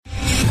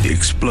The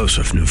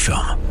explosive new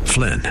film,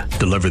 Flynn,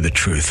 deliver the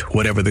truth,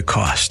 whatever the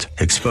cost,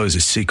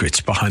 exposes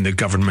secrets behind the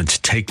government's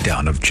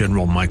takedown of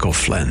General Michael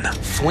Flynn.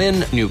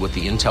 Flynn knew what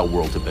the intel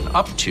world had been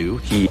up to.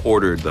 He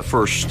ordered the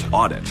first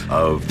audit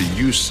of the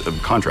use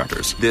of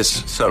contractors.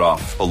 This set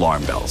off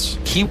alarm bells.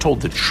 He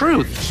told the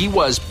truth. He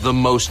was the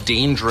most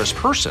dangerous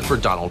person for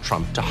Donald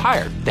Trump to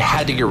hire. They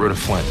had to get rid of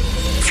Flynn.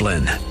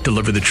 Flynn,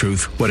 deliver the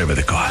truth, whatever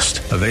the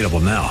cost. Available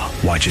now.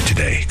 Watch it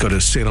today. Go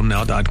to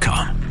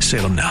salemnow.com.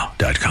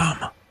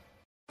 salemnow.com.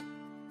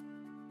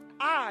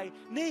 I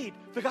need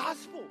the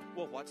gospel.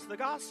 Well, what's the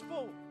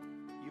gospel?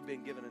 You've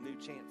been given a new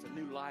chance, a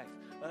new life,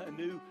 a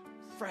new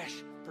fresh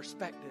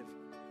perspective,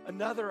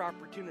 another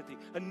opportunity,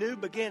 a new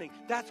beginning.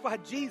 That's why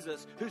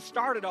Jesus, who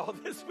started all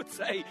this, would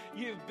say,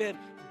 you've been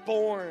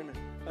born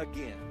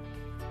again.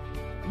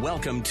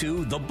 Welcome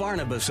to The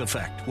Barnabas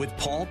Effect with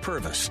Paul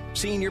Purvis,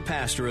 Senior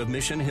Pastor of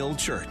Mission Hill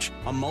Church,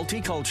 a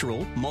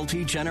multicultural,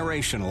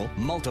 multi-generational,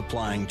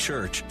 multiplying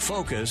church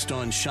focused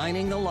on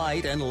shining the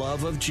light and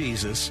love of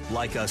Jesus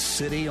like a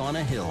city on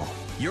a hill.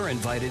 You're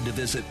invited to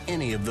visit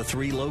any of the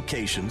 3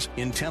 locations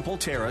in Temple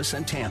Terrace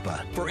and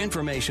Tampa. For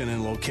information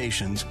and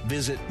locations,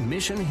 visit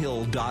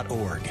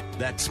missionhill.org.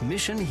 That's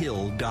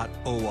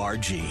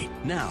missionhill.org.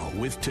 Now,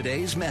 with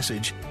today's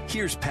message,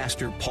 here's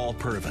Pastor Paul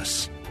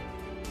Purvis.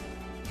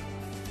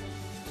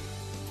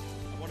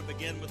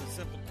 Begin with a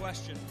simple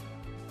question.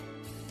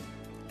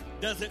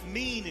 Does it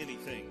mean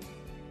anything?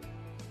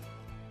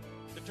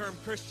 The term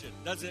Christian,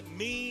 does it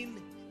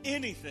mean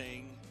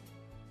anything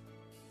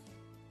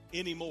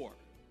anymore?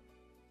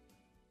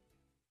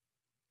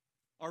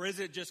 Or is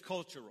it just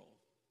cultural?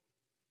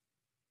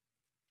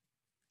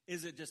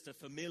 Is it just a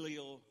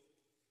familial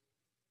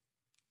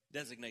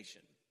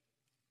designation?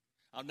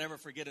 I'll never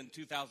forget in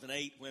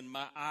 2008 when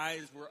my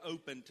eyes were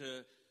open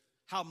to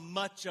how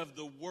much of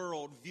the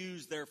world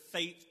views their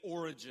faith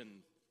origin.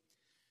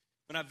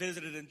 When I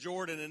visited in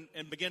Jordan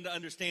and began to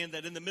understand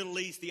that in the Middle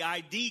East, the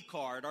ID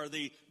card or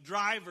the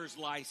driver's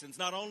license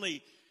not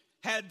only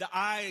had the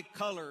eye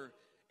color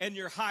and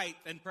your height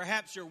and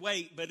perhaps your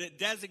weight, but it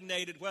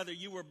designated whether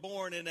you were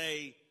born in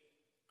a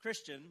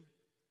Christian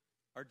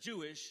or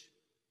Jewish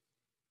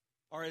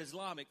or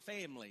Islamic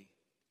family.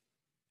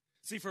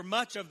 See, for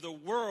much of the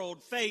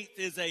world, faith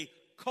is a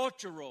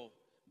cultural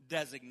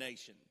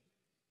designation.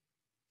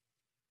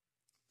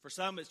 For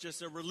some, it's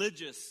just a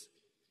religious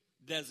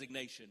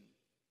designation.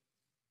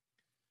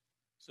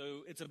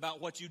 So it's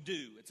about what you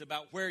do. It's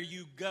about where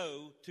you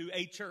go to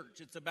a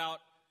church. It's about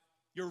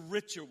your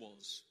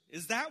rituals.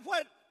 Is that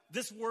what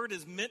this word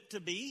is meant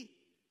to be?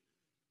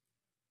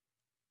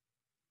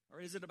 Or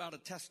is it about a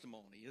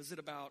testimony? Is it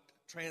about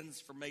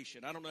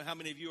transformation? I don't know how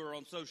many of you are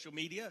on social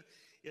media.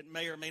 It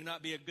may or may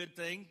not be a good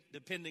thing,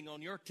 depending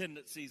on your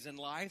tendencies in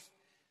life.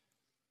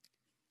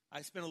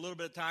 I spent a little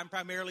bit of time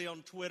primarily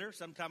on Twitter,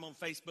 sometime on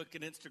Facebook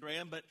and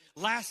Instagram. But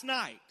last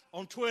night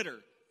on Twitter,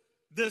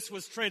 this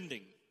was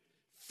trending.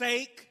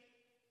 Fake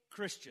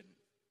Christian.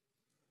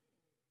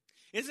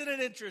 Isn't it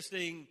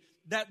interesting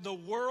that the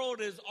world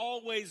is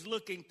always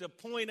looking to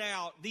point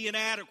out the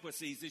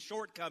inadequacies, the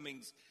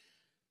shortcomings,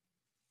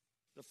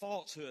 the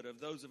falsehood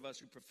of those of us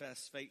who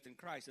profess faith in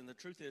Christ? And the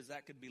truth is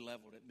that could be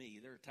leveled at me.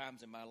 There are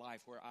times in my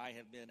life where I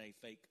have been a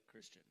fake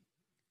Christian.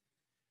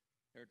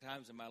 There are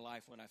times in my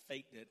life when I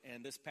faked it,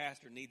 and this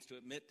pastor needs to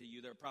admit to you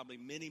there are probably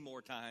many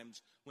more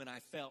times when I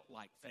felt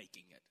like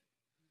faking it.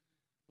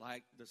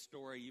 Like the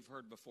story you've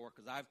heard before,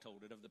 because I've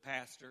told it, of the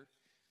pastor.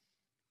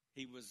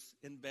 He was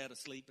in bed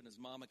asleep, and his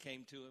mama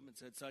came to him and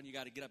said, son, you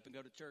got to get up and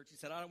go to church. He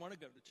said, I don't want to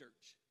go to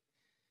church.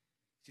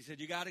 She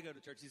said, you got to go to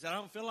church. He said, I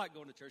don't feel like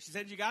going to church. She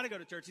said, you got to go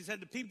to church. He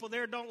said, the people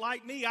there don't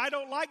like me. I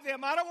don't like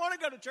them. I don't want to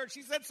go to church.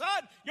 She said,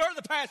 son, you're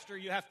the pastor.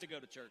 You have to go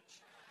to church.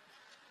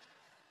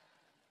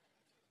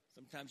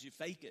 Sometimes you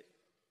fake it.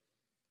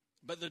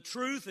 But the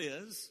truth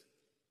is,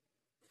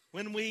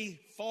 when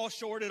we fall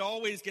short, it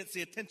always gets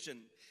the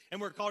attention.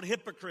 And we're called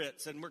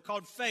hypocrites, and we're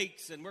called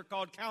fakes, and we're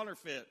called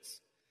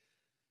counterfeits.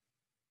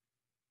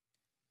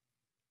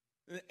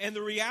 And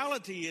the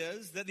reality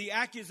is that the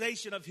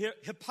accusation of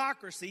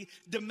hypocrisy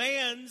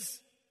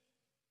demands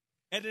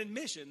an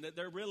admission that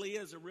there really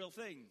is a real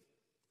thing.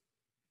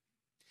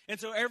 And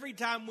so every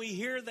time we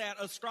hear that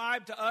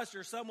ascribed to us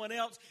or someone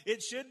else,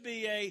 it should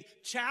be a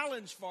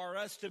challenge for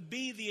us to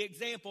be the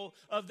example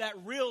of that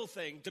real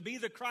thing, to be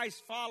the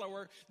Christ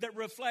follower that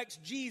reflects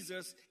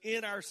Jesus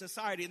in our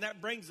society. And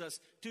that brings us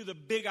to the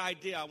big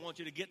idea I want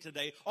you to get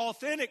today.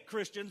 Authentic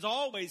Christians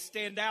always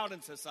stand out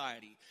in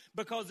society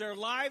because their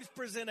lives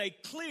present a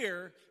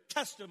clear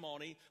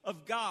testimony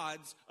of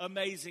God's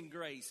amazing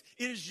grace.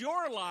 Is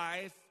your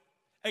life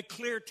a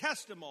clear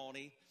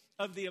testimony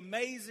of the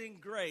amazing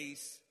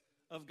grace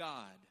of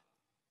God?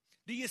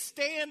 Do you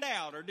stand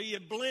out or do you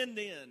blend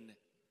in?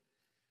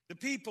 The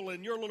people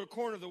in your little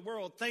corner of the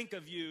world think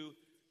of you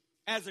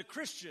as a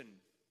Christian.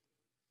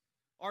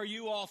 Are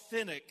you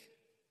authentic?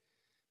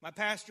 My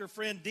pastor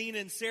friend Dean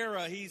and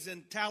Sarah, he's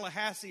in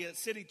Tallahassee at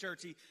City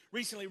Church. He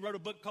recently wrote a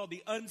book called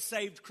The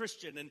Unsaved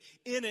Christian, and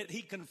in it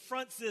he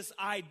confronts this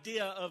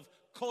idea of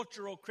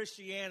cultural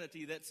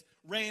Christianity that's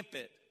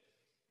rampant.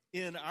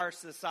 in our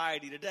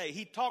society today.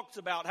 He talks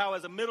about how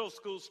as a middle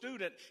school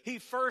student, he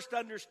first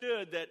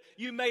understood that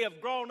you may have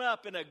grown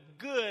up in a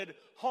good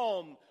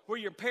home where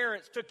your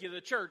parents took you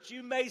to church.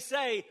 You may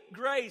say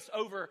grace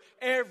over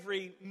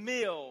every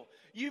meal.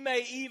 You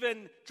may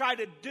even try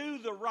to do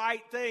the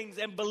right things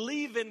and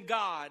believe in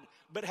God,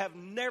 but have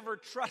never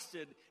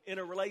trusted in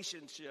a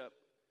relationship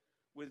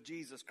with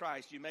Jesus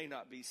Christ. You may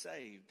not be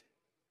saved.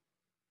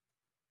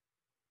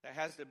 That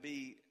has to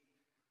be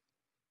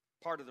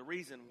part of the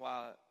reason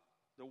why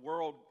the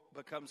world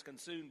becomes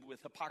consumed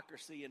with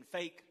hypocrisy and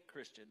fake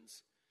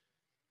Christians,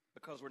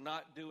 because we're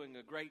not doing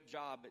a great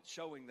job at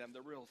showing them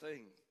the real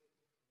thing.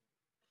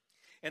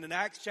 And in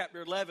Acts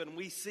chapter 11,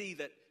 we see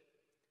that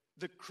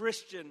the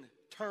Christian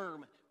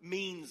term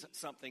means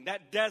something.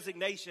 That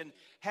designation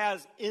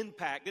has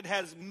impact. It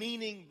has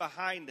meaning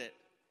behind it.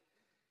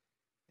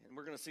 And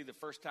we're going to see the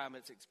first time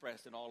it's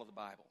expressed in all of the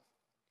Bible.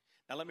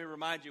 Now let me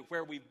remind you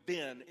where we've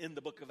been in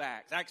the book of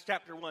Acts. Acts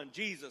chapter 1,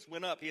 Jesus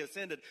went up, he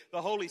ascended.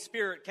 The Holy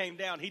Spirit came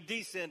down, he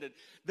descended.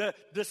 The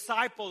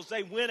disciples,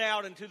 they went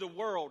out into the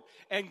world,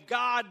 and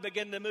God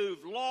began to move.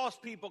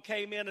 Lost people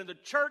came in, and the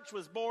church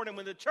was born. And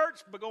when the church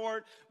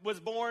was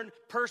born,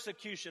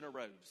 persecution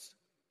arose.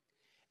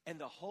 And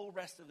the whole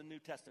rest of the New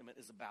Testament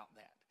is about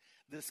that.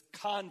 This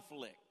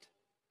conflict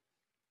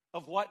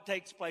of what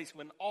takes place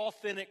when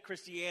authentic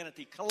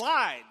Christianity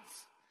collides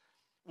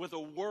with a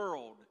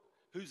world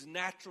whose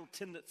natural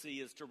tendency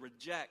is to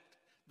reject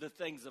the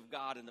things of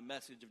God and the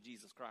message of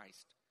Jesus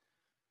Christ.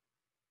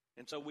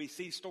 And so we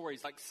see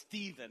stories like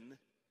Stephen,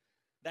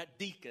 that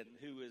deacon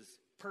who is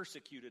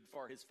persecuted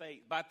for his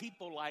faith by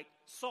people like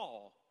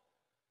Saul.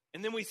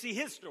 And then we see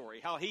his story,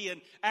 how he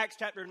in Acts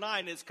chapter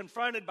 9 is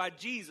confronted by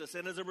Jesus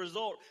and as a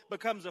result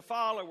becomes a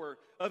follower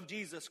of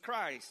Jesus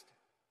Christ.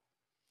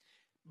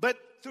 But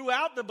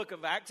throughout the book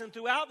of Acts and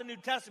throughout the New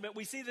Testament,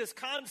 we see this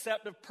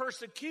concept of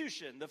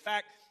persecution. The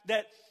fact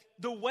that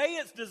the way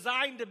it's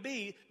designed to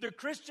be, the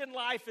Christian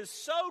life is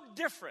so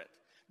different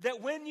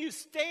that when you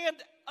stand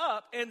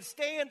up and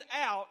stand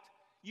out,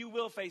 you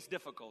will face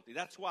difficulty.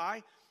 That's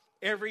why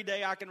every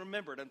day I can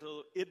remember it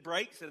until it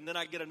breaks, and then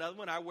I get another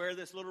one. I wear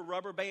this little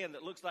rubber band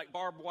that looks like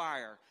barbed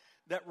wire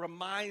that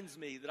reminds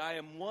me that I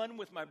am one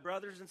with my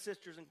brothers and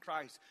sisters in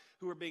Christ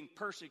who are being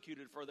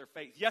persecuted for their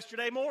faith.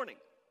 Yesterday morning,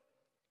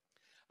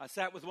 I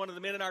sat with one of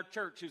the men in our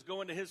church who's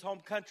going to his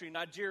home country,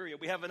 Nigeria.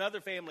 We have another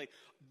family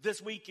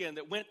this weekend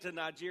that went to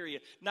Nigeria.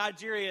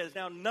 Nigeria is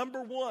now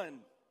number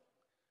one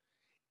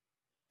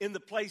in the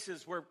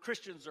places where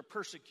Christians are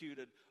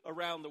persecuted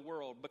around the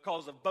world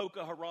because of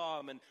Boko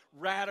Haram and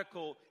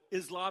radical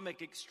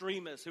Islamic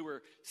extremists who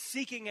are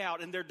seeking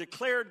out, and their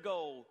declared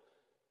goal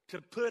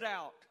to put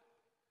out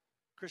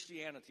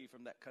Christianity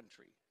from that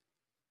country.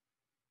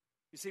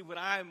 You see, when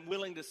I'm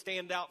willing to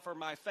stand out for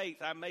my faith,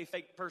 I may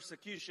face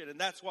persecution. And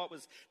that's what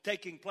was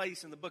taking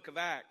place in the book of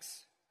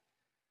Acts.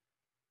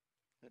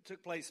 It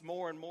took place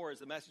more and more as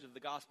the message of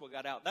the gospel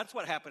got out. That's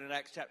what happened in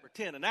Acts chapter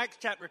 10. In Acts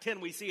chapter 10,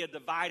 we see a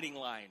dividing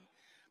line.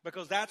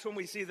 Because that's when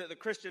we see that the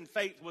Christian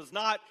faith was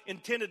not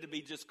intended to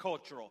be just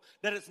cultural.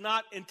 That it's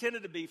not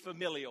intended to be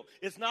familial.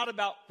 It's not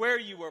about where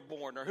you were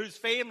born or whose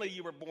family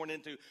you were born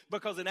into.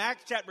 Because in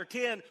Acts chapter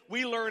 10,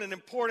 we learn an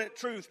important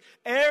truth.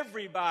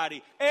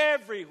 Everybody,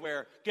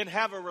 everywhere can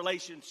have a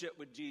relationship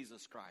with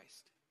Jesus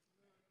Christ.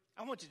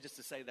 I want you just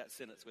to say that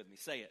sentence with me.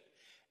 Say it.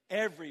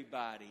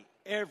 Everybody,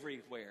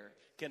 everywhere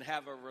can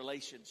have a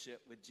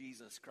relationship with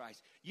Jesus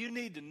Christ. You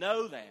need to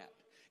know that.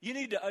 You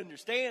need to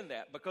understand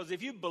that, because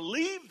if you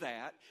believe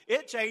that,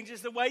 it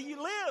changes the way you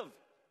live.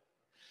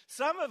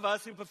 Some of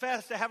us who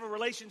profess to have a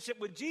relationship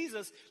with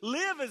Jesus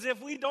live as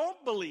if we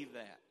don't believe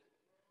that.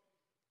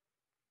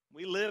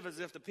 We live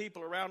as if the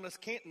people around us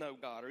can't know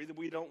God, or either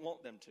we don't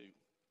want them to.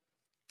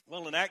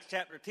 Well, in Acts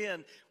chapter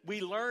 10,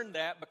 we learn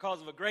that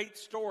because of a great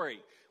story.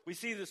 We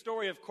see the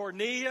story of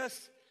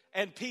Cornelius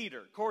and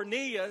Peter.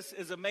 Cornelius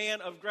is a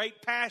man of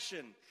great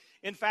passion.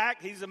 In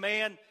fact, he's a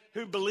man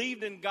who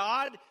believed in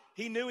God.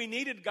 He knew he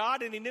needed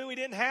God, and he knew he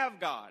didn't have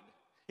God.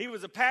 He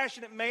was a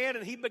passionate man,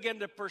 and he began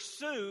to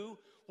pursue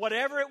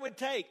whatever it would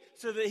take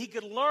so that he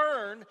could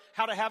learn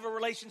how to have a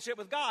relationship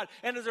with God.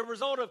 And as a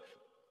result of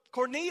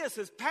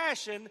Cornelius'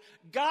 passion,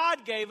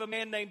 God gave a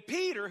man named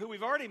Peter, who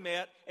we've already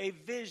met, a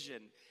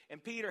vision.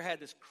 And Peter had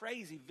this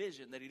crazy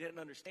vision that he didn't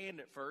understand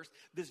at first.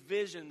 This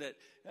vision that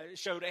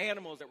showed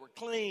animals that were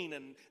clean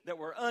and that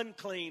were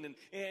unclean.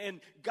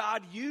 And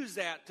God used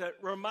that to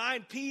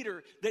remind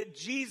Peter that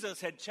Jesus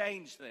had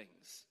changed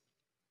things.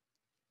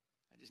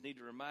 I just need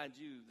to remind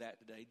you that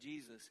today.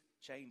 Jesus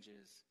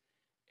changes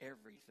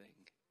everything.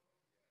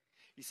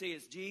 You see,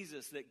 it's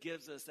Jesus that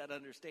gives us that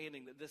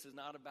understanding that this is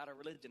not about a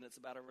religion, it's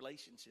about a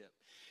relationship.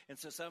 And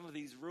so some of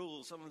these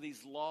rules, some of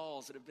these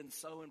laws that have been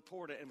so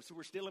important, and so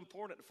we're still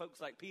important to folks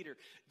like Peter,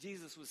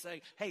 Jesus was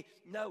saying, hey,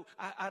 no,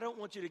 I don't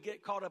want you to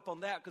get caught up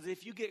on that, because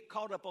if you get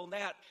caught up on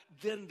that,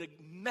 then the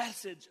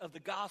message of the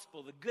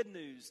gospel, the good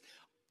news,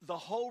 the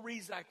whole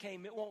reason I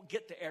came, it won't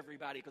get to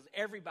everybody, because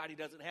everybody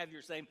doesn't have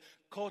your same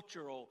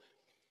cultural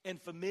and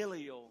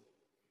familial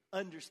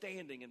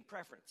understanding and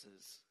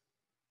preferences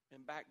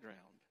and background.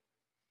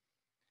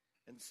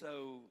 And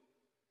so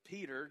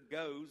Peter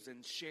goes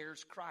and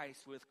shares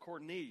Christ with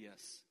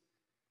Cornelius.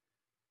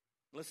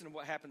 Listen to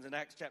what happens in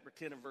Acts chapter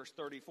 10 and verse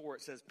 34.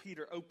 It says,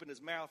 Peter opened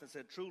his mouth and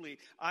said, truly,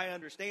 I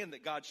understand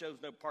that God shows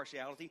no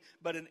partiality,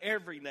 but in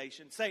every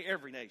nation, say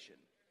every nation.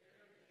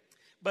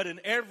 But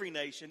in every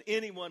nation,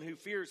 anyone who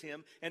fears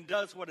him and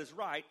does what is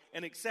right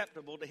and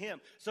acceptable to him.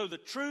 So the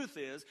truth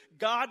is,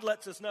 God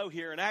lets us know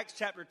here in Acts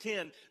chapter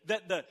 10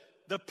 that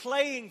the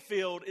playing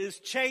field is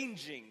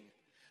changing.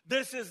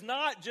 This is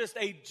not just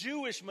a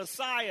Jewish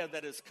Messiah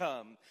that has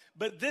come,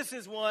 but this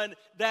is one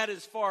that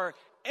is for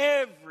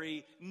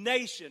every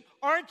nation.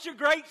 Aren't you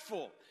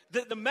grateful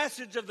that the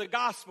message of the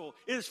gospel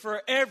is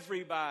for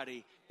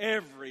everybody,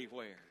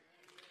 everywhere?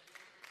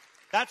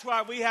 That's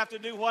why we have to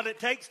do what it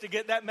takes to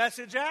get that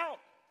message out.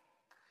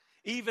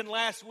 Even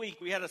last week,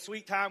 we had a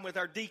sweet time with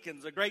our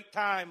deacons, a great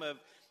time of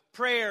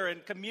prayer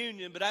and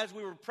communion. But as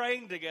we were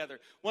praying together,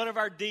 one of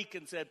our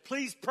deacons said,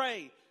 please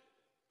pray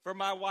for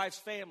my wife's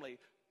family.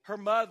 Her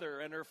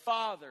mother and her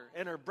father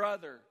and her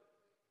brother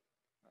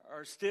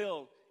are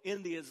still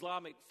in the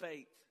Islamic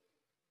faith.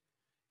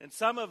 And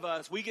some of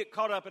us, we get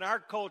caught up in our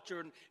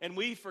culture and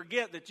we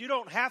forget that you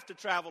don't have to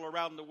travel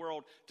around the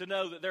world to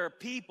know that there are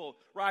people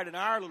right in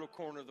our little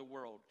corner of the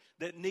world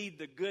that need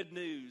the good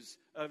news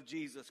of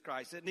Jesus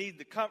Christ, that need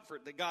the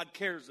comfort that God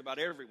cares about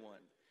everyone.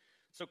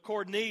 So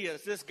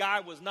Cornelius, this guy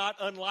was not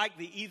unlike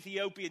the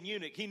Ethiopian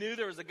eunuch. He knew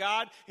there was a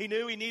God. He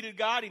knew he needed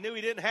God. He knew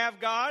he didn't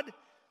have God. In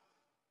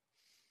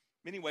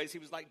many ways, he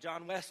was like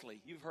John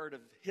Wesley. You've heard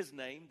of his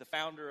name, the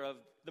founder of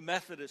the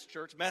Methodist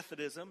Church,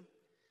 Methodism.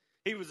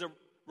 He was a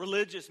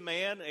religious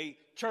man, a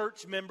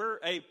church member,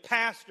 a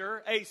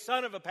pastor, a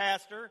son of a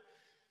pastor.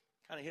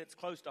 Kind of hits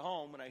close to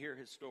home when I hear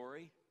his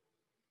story.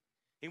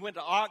 He went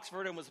to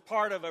Oxford and was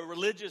part of a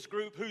religious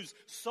group whose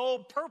sole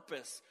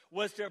purpose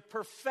was to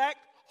perfect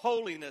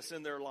holiness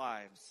in their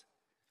lives.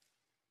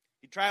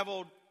 He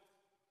traveled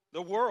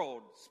the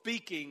world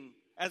speaking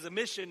as a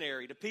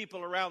missionary to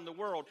people around the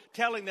world,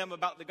 telling them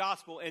about the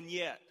gospel, and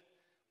yet,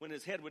 when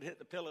his head would hit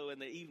the pillow in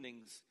the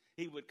evenings,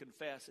 he would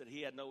confess that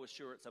he had no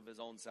assurance of his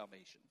own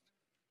salvation.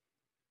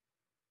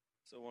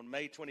 So on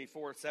May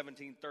 24th,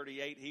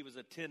 1738, he was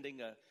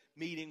attending a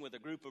meeting with a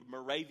group of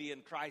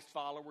Moravian Christ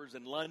followers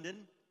in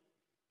London,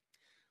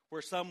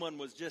 where someone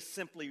was just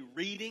simply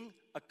reading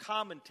a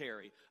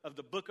commentary of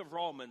the book of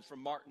Romans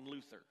from Martin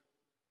Luther.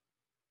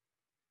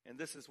 And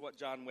this is what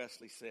John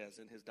Wesley says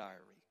in his diary.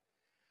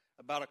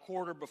 About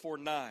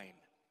 9:15,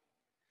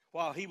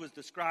 while he was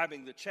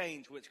describing the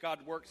change which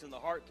God works in the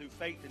heart through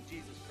faith in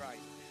Jesus Christ,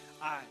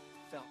 I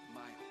felt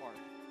my heart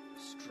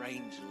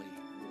strangely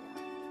warm.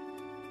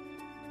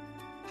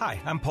 Hi,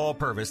 I'm Paul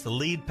Purvis, the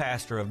lead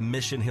pastor of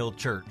Mission Hill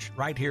Church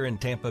right here in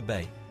Tampa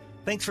Bay.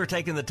 Thanks for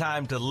taking the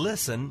time to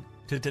listen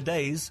to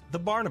today's The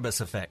Barnabas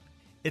Effect.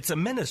 It's a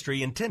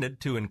ministry intended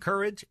to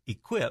encourage,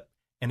 equip,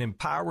 and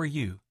empower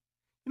you.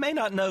 You may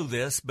not know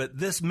this, but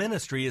this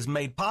ministry is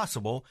made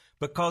possible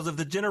because of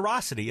the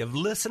generosity of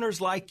listeners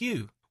like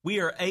you.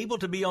 We are able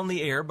to be on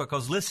the air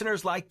because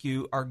listeners like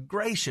you are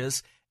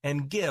gracious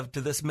and give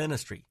to this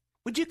ministry.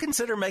 Would you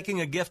consider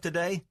making a gift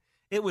today?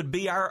 It would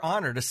be our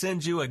honor to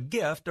send you a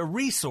gift, a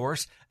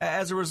resource,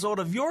 as a result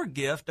of your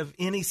gift of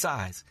any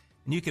size.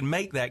 And you can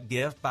make that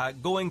gift by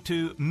going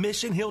to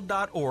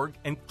missionhill.org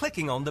and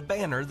clicking on the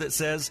banner that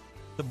says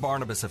The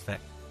Barnabas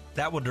Effect.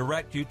 That will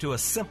direct you to a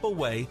simple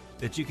way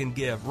that you can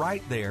give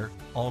right there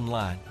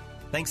online.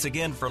 Thanks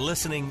again for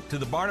listening to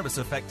The Barnabas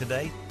Effect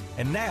today.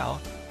 And now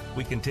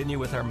we continue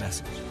with our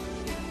message.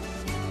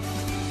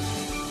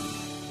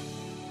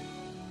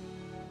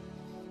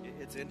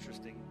 It's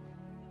interesting.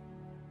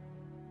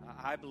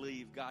 I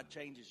believe God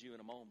changes you in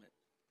a moment.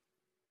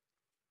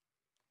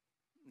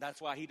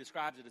 That's why he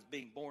describes it as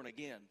being born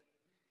again.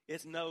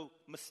 It's no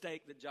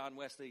mistake that John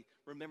Wesley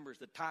remembers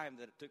the time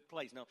that it took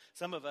place. Now,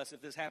 some of us,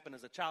 if this happened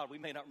as a child, we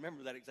may not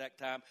remember that exact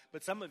time,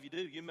 but some of you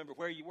do. You remember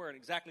where you were and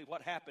exactly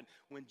what happened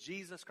when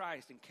Jesus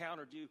Christ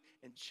encountered you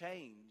and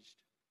changed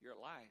your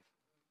life.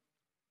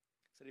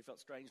 Said he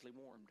felt strangely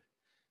warmed.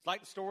 It's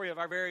like the story of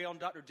our very own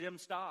Dr. Jim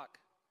Stock,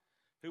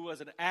 who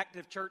was an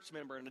active church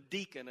member and a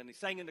deacon, and he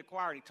sang in the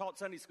choir, and he taught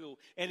Sunday school,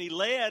 and he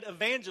led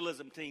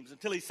evangelism teams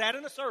until he sat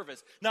in a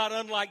service not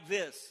unlike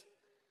this.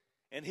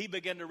 And he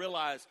began to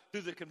realize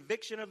through the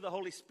conviction of the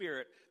Holy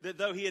Spirit that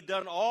though he had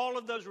done all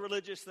of those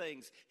religious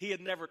things, he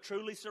had never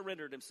truly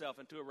surrendered himself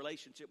into a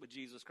relationship with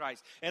Jesus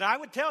Christ. And I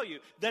would tell you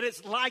that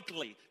it's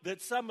likely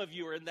that some of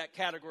you are in that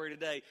category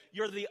today.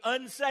 You're the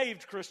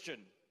unsaved Christian.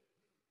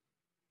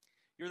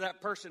 You're that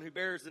person who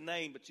bears the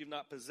name, but you've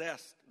not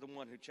possessed the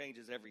one who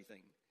changes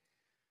everything.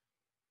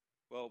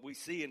 Well, we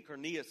see in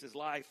Cornelius'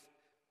 life,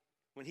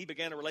 when he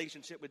began a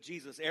relationship with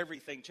Jesus,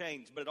 everything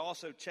changed, but it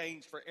also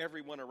changed for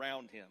everyone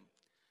around him,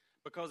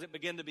 because it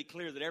began to be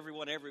clear that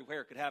everyone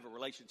everywhere could have a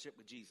relationship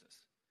with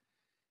Jesus.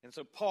 And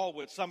so Paul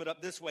would sum it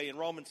up this way in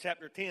Romans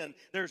chapter 10,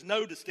 there's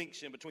no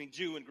distinction between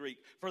Jew and Greek,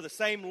 for the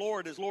same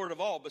Lord is Lord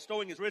of all,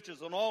 bestowing his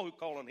riches on all who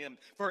call on him.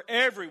 For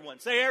everyone,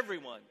 say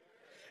everyone,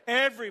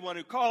 everyone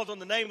who calls on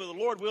the name of the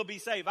Lord will be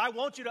saved. I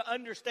want you to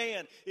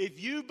understand,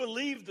 if you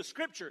believe the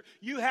Scripture,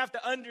 you have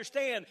to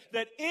understand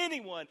that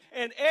anyone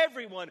and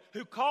everyone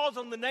who calls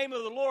on the name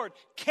of the Lord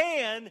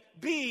can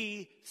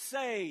be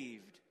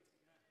saved.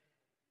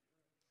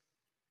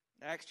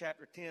 Acts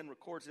chapter 10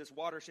 records this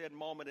watershed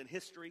moment in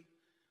history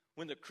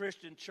when the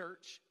Christian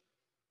church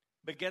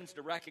begins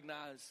to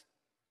recognize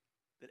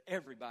that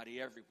everybody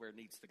everywhere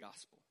needs the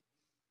gospel.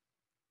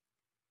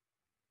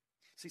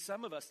 See,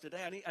 some of us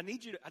today,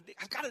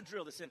 I've got to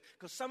drill this in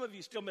because some of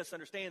you still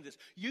misunderstand this.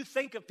 You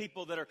think of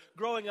people that are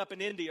growing up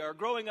in India or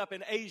growing up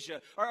in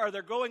Asia or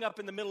they're growing up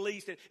in the Middle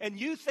East, and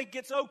you think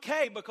it's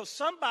okay because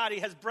somebody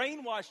has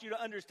brainwashed you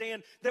to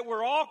understand that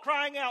we're all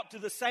crying out to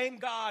the same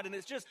God, and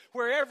it's just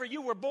wherever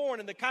you were born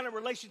and the kind of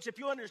relationship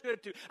you understood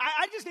it to.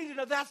 I just need to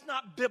know that's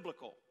not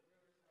biblical.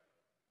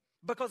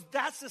 Because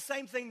that's the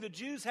same thing the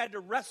Jews had to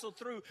wrestle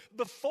through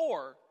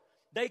before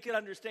they could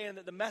understand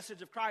that the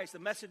message of Christ, the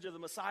message of the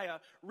Messiah,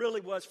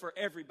 really was for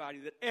everybody,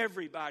 that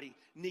everybody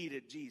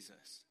needed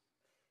Jesus.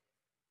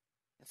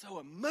 And so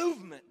a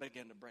movement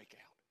began to break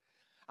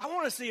out. I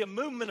want to see a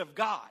movement of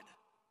God.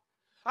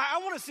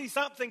 I want to see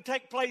something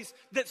take place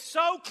that's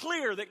so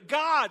clear that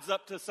God's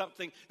up to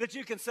something that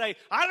you can say,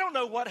 I don't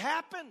know what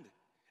happened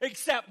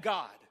except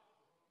God.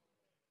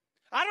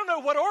 I don't know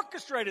what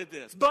orchestrated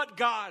this, but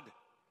God.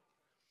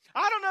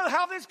 I don't know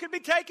how this could be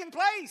taking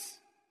place.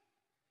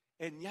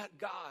 And yet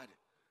God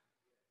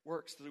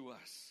works through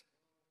us.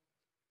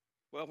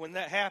 Well, when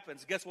that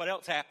happens, guess what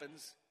else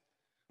happens?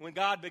 When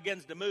God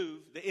begins to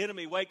move, the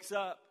enemy wakes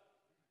up.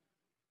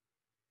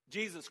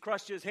 Jesus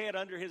crushed his head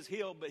under his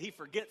heel, but he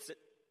forgets it.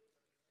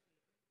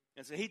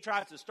 And so he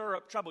tries to stir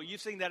up trouble.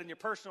 You've seen that in your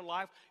personal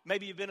life.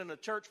 Maybe you've been in a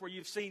church where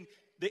you've seen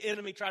the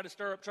enemy try to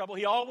stir up trouble.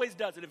 He always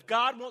does it. If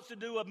God wants to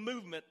do a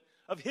movement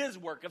of his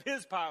work, of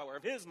his power,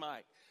 of his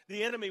might,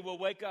 the enemy will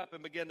wake up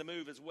and begin to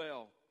move as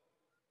well.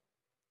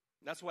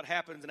 And that's what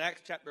happens in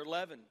Acts chapter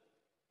 11.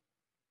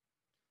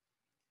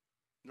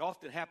 It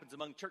often happens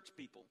among church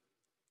people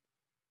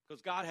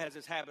because God has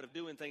this habit of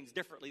doing things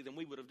differently than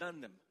we would have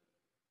done them.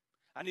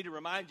 I need to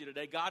remind you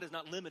today, God is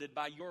not limited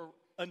by your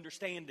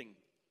understanding.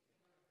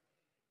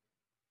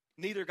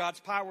 Neither God's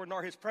power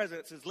nor his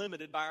presence is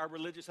limited by our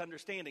religious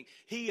understanding.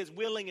 He is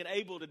willing and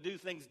able to do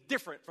things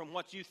different from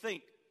what you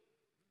think.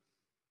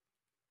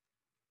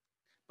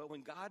 But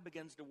when God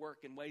begins to work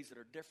in ways that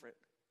are different,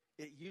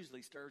 it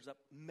usually stirs up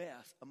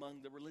mess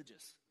among the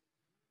religious.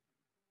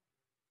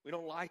 We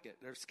don't like it.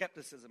 There's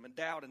skepticism and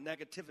doubt and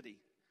negativity.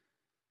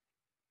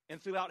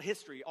 And throughout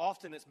history,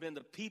 often it's been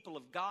the people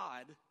of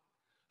God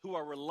who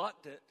are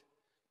reluctant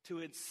to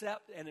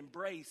accept and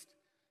embrace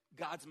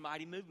God's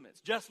mighty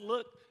movements. Just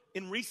look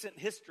in recent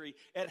history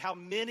at how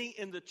many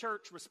in the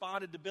church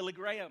responded to Billy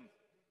Graham.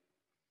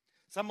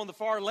 Some on the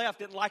far left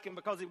didn't like him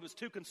because he was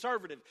too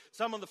conservative.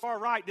 Some on the far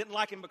right didn't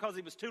like him because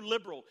he was too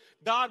liberal.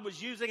 God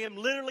was using him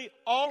literally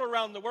all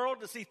around the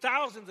world to see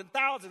thousands and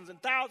thousands and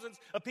thousands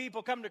of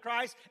people come to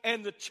Christ,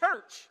 and the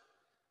church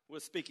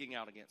was speaking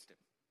out against him.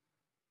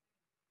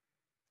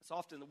 That's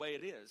often the way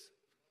it is.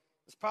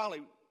 It's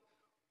probably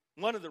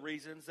one of the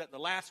reasons that the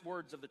last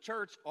words of the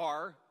church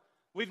are,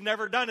 we've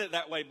never done it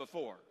that way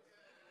before.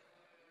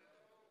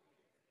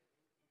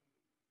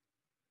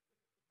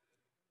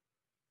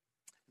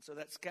 So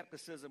that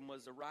skepticism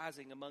was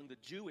arising among the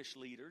Jewish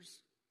leaders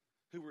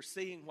who were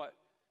seeing what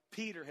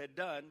Peter had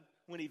done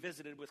when he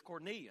visited with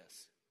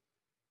Cornelius.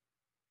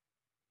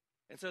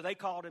 And so they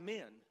called him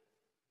in.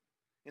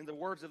 In the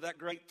words of that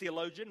great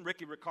theologian,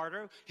 Ricky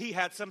Ricardo, he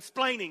had some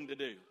splaining to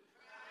do.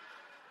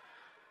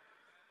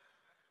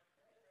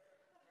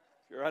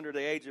 If you're under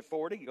the age of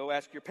 40, go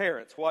ask your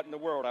parents what in the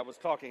world I was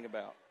talking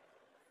about.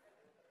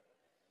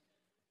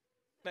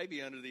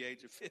 Maybe under the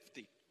age of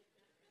 50.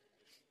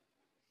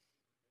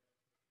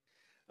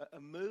 A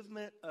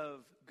movement of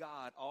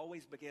God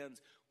always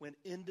begins when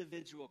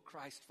individual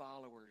Christ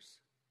followers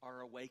are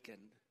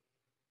awakened.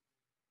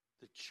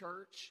 The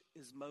church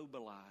is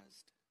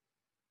mobilized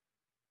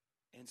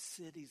and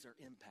cities are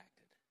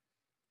impacted.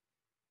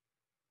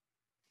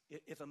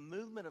 If a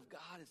movement of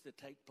God is to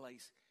take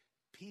place,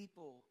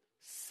 people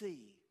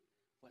see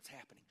what's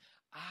happening.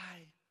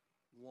 I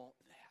want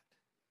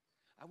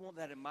that. I want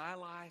that in my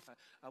life.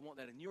 I want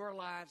that in your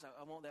lives.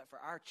 I want that for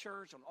our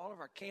church, on all of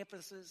our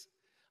campuses.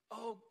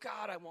 Oh,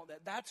 God, I want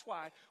that. That's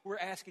why we're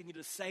asking you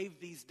to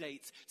save these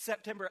dates.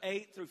 September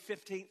 8th through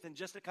 15th in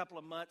just a couple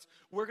of months.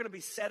 We're going to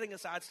be setting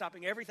aside,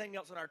 stopping everything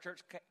else on our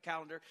church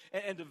calendar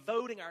and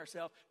devoting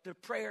ourselves to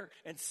prayer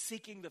and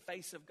seeking the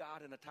face of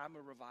God in a time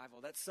of revival.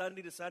 That's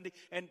Sunday to Sunday.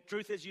 And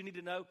truth is, you need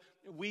to know,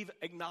 we've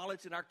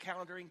acknowledged in our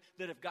calendaring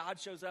that if God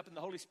shows up and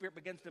the Holy Spirit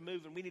begins to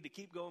move and we need to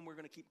keep going, we're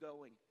going to keep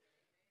going.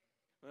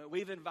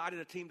 We've invited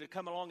a team to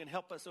come along and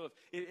help us. So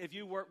if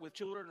you work with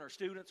children or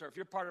students, or if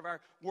you're part of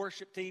our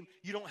worship team,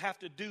 you don't have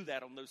to do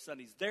that on those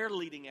Sundays. They're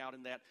leading out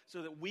in that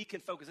so that we can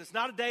focus. It's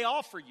not a day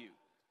off for you.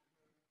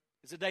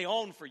 It's a day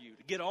on for you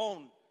to get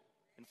on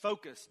and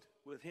focused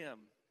with Him.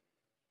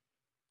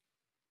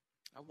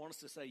 I want us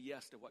to say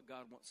yes to what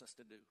God wants us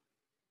to do.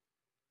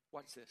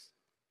 Watch this.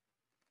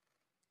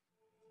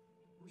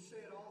 We say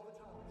it all the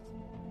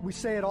time. We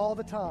say it all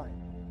the time.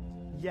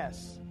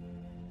 Yes.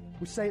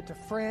 We say it to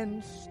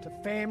friends, to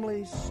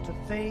families, to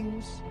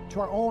things,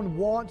 to our own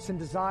wants and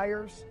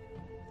desires.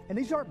 And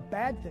these aren't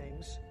bad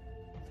things.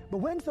 But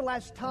when's the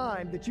last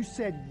time that you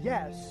said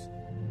yes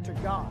to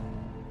God?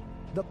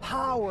 The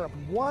power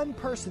of one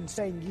person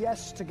saying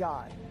yes to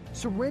God,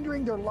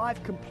 surrendering their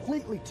life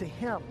completely to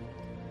Him,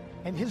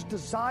 and His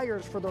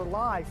desires for their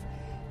life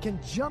can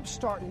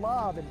jumpstart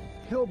love and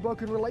heal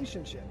broken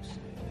relationships.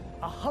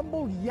 A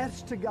humble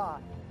yes to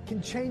God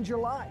can change your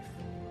life.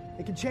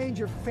 It can change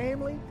your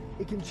family.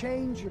 It can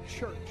change your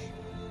church.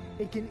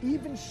 It can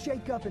even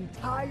shake up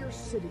entire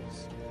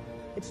cities.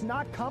 It's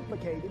not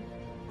complicated.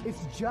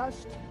 It's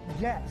just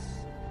yes.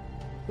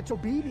 It's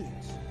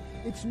obedience.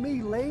 It's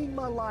me laying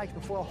my life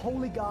before a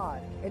holy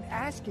God and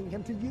asking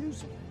Him to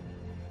use me.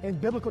 In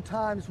biblical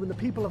times, when the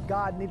people of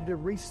God needed a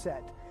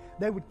reset,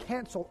 they would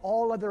cancel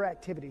all other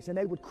activities and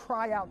they would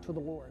cry out to the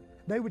Lord.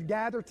 They would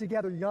gather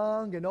together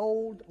young and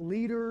old,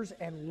 leaders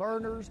and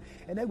learners,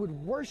 and they would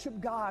worship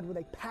God with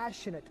a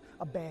passionate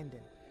abandon,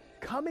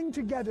 coming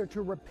together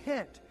to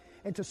repent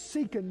and to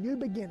seek a new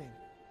beginning,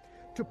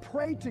 to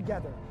pray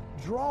together,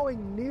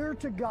 drawing near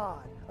to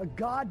God, a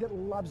God that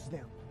loves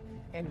them.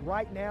 And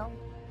right now,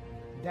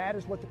 that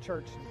is what the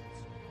church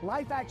needs.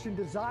 Life Action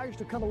desires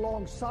to come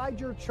alongside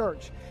your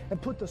church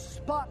and put the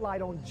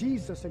spotlight on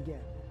Jesus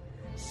again,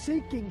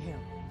 seeking Him,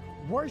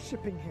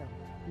 worshiping Him,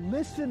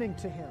 listening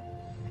to Him,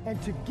 and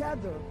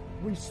together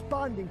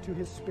responding to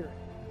His Spirit.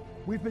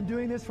 We've been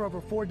doing this for over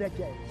 4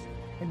 decades,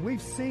 and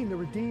we've seen the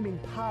redeeming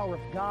power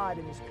of God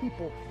in His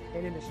people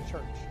and in His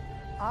church.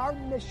 Our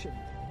mission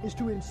is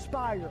to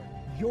inspire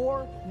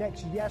your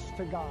next yes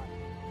to God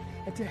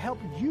and to help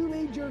you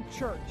lead your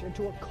church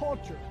into a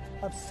culture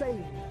of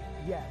saying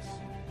yes.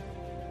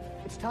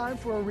 It's time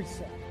for a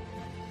reset.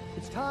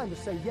 It's time to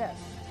say yes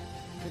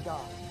to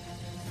God.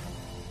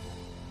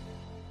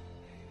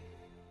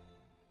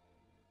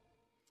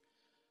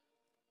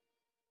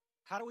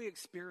 How do we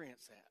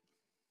experience that?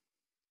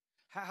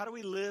 How do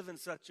we live in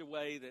such a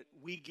way that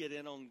we get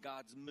in on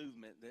God's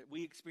movement, that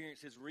we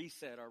experience His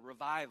reset or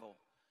revival?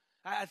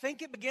 I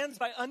think it begins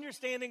by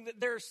understanding that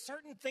there are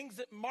certain things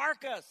that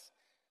mark us.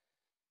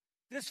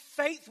 This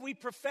faith we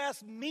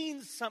profess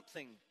means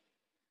something.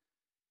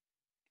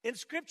 In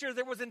Scripture,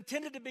 there was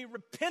intended to be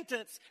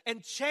repentance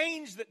and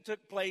change that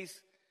took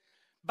place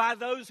by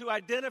those who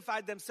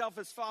identified themselves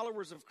as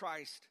followers of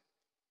Christ.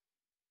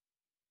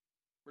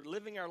 We're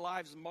living our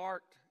lives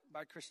marked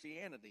by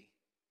Christianity.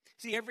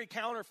 See, every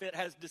counterfeit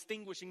has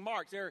distinguishing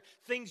marks. There are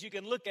things you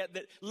can look at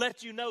that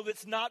let you know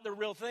that's not the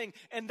real thing.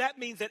 And that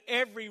means that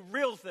every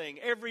real thing,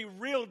 every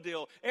real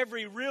deal,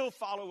 every real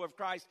follower of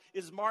Christ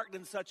is marked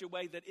in such a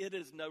way that it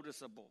is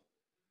noticeable.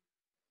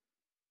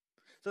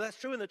 So that's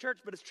true in the church,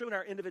 but it's true in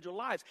our individual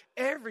lives.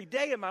 Every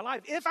day in my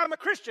life, if I'm a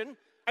Christian,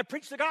 I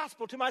preach the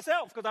gospel to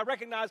myself because I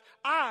recognize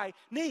I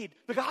need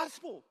the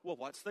gospel. Well,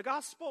 what's the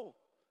gospel?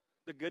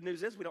 The good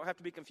news is we don't have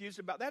to be confused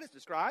about that. It's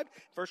described.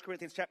 1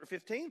 Corinthians chapter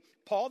 15,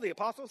 Paul the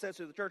apostle says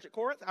to the church at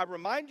Corinth, I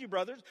remind you,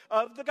 brothers,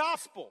 of the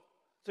gospel.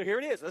 So here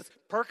it is. Let's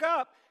perk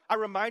up. I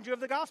remind you of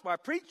the gospel. I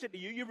preached it to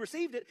you. You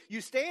received it.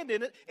 You stand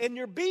in it, and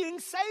you're being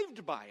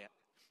saved by it.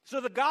 So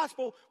the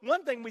gospel,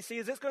 one thing we see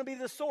is it's going to be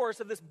the source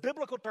of this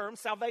biblical term,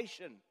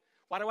 salvation.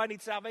 Why do I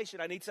need salvation?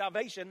 I need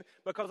salvation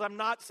because I'm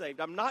not saved.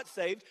 I'm not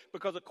saved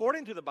because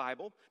according to the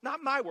Bible,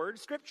 not my word,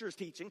 Scripture's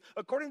teaching,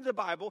 according to the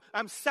Bible,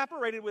 I'm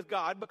separated with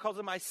God because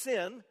of my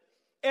sin.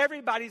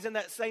 Everybody's in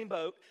that same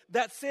boat.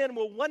 That sin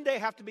will one day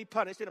have to be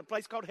punished in a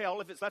place called hell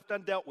if it's left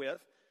undealt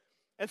with.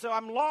 And so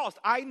I'm lost.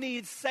 I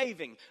need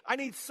saving. I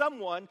need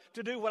someone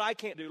to do what I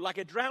can't do. Like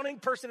a drowning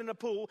person in a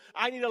pool,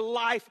 I need a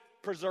life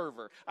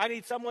preserver. I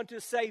need someone to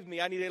save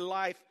me. I need a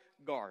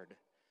lifeguard.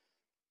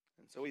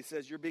 And so he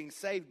says, you're being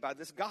saved by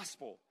this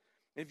gospel.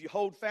 And if you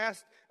hold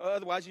fast,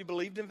 otherwise you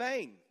believed in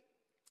vain.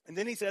 And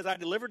then he says, I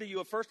delivered to you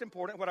of first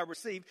important what I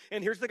received.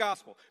 And here's the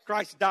gospel.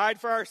 Christ died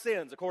for our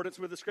sins, accordance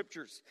with the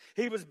Scriptures.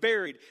 He was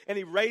buried, and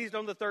He raised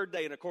on the third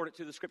day in accordance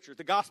to the Scriptures.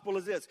 The gospel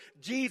is this.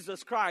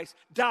 Jesus Christ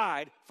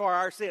died for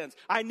our sins.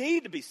 I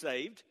need to be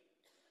saved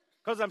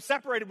because I'm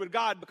separated with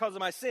God because of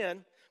my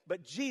sin.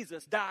 But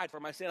Jesus died for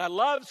my sin. I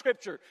love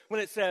Scripture when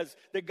it says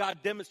that God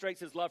demonstrates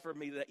His love for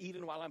me, that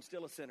even while I'm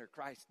still a sinner,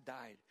 Christ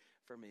died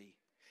for me.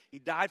 He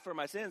died for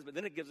my sins, but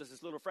then it gives us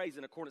this little phrase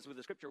in accordance with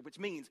the Scripture, which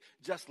means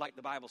just like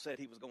the Bible said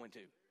He was going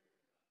to.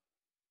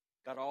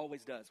 God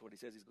always does what He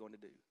says He's going to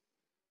do.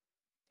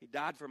 He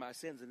died for my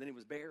sins, and then He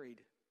was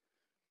buried.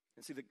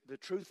 And see, the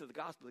truth of the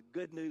gospel, the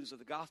good news of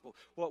the gospel,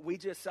 what we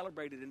just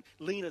celebrated in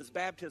Lena's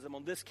baptism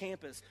on this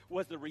campus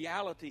was the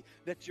reality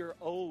that your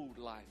old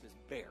life is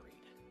buried.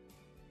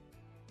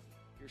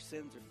 Your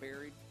sins are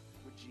buried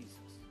with Jesus.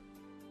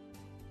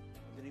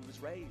 And then He was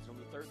raised on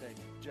the third day,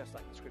 just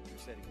like the Scripture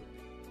said He would be.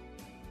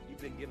 You've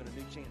been given a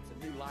new chance,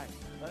 a new life,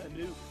 a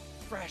new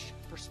fresh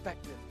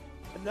perspective,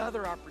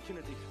 another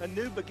opportunity, a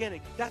new beginning.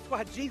 That's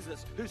why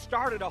Jesus, who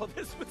started all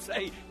this, would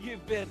say,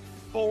 you've been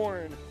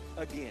born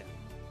again.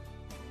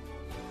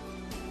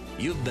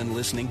 You've been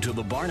listening to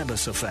The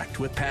Barnabas Effect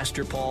with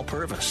Pastor Paul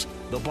Purvis.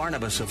 The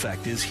Barnabas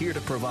Effect is here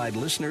to provide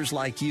listeners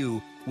like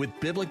you with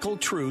biblical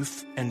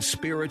truth and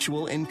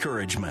spiritual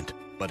encouragement.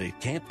 But it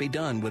can't be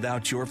done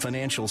without your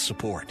financial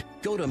support.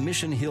 Go to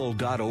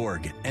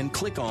missionhill.org and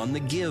click on the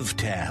Give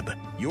tab.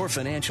 Your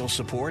financial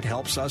support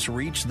helps us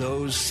reach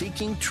those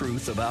seeking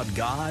truth about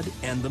God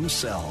and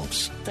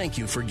themselves. Thank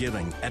you for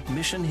giving at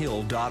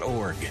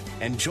missionhill.org.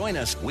 And join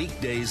us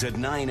weekdays at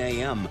 9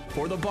 a.m.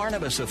 for The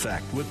Barnabas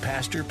Effect with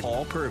Pastor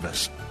Paul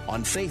Purvis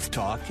on Faith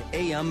Talk,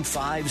 AM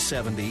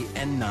 570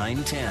 and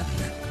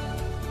 910.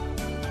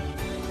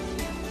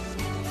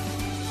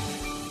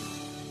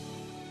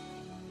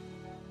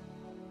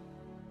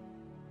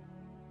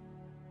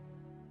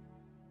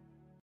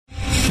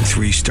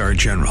 Three-star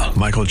General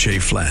Michael J.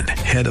 Flynn,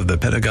 head of the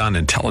Pentagon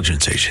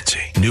Intelligence Agency,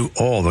 knew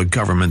all the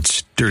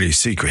government's dirty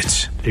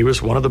secrets. He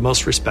was one of the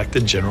most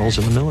respected generals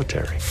in the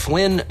military.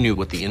 Flynn knew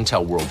what the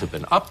intel world had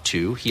been up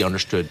to. He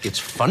understood its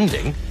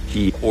funding.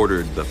 He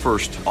ordered the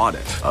first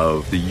audit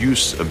of the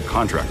use of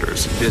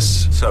contractors.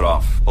 This set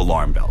off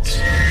alarm bells.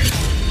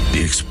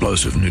 The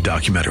explosive new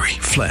documentary,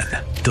 Flynn,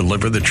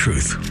 Deliver the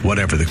Truth,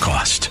 Whatever the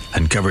Cost,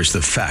 uncovers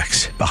the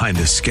facts behind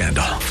this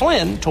scandal.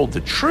 Flynn told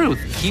the truth.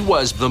 He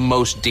was the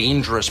most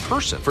dangerous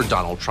person for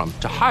Donald Trump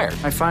to hire.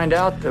 I find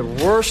out the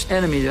worst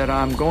enemy that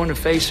I'm going to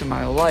face in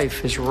my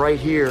life is right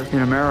here in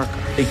America.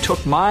 They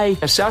took my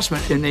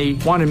assessment and they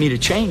wanted me to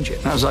change it.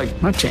 And I was like,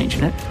 I'm not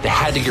changing it. They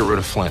had to get rid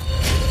of Flynn.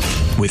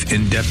 With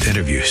in-depth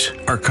interviews,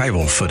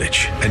 archival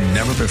footage, and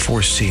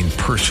never-before-seen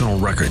personal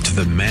records of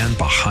the man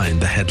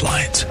behind the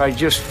headlines. I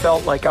just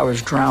felt like I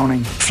was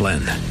drowning.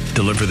 Flynn,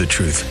 Deliver the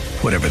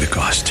Truth, Whatever the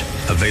Cost.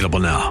 Available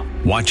now.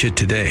 Watch it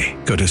today.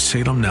 Go to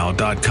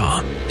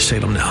salemnow.com.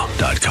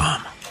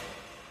 salemnow.com.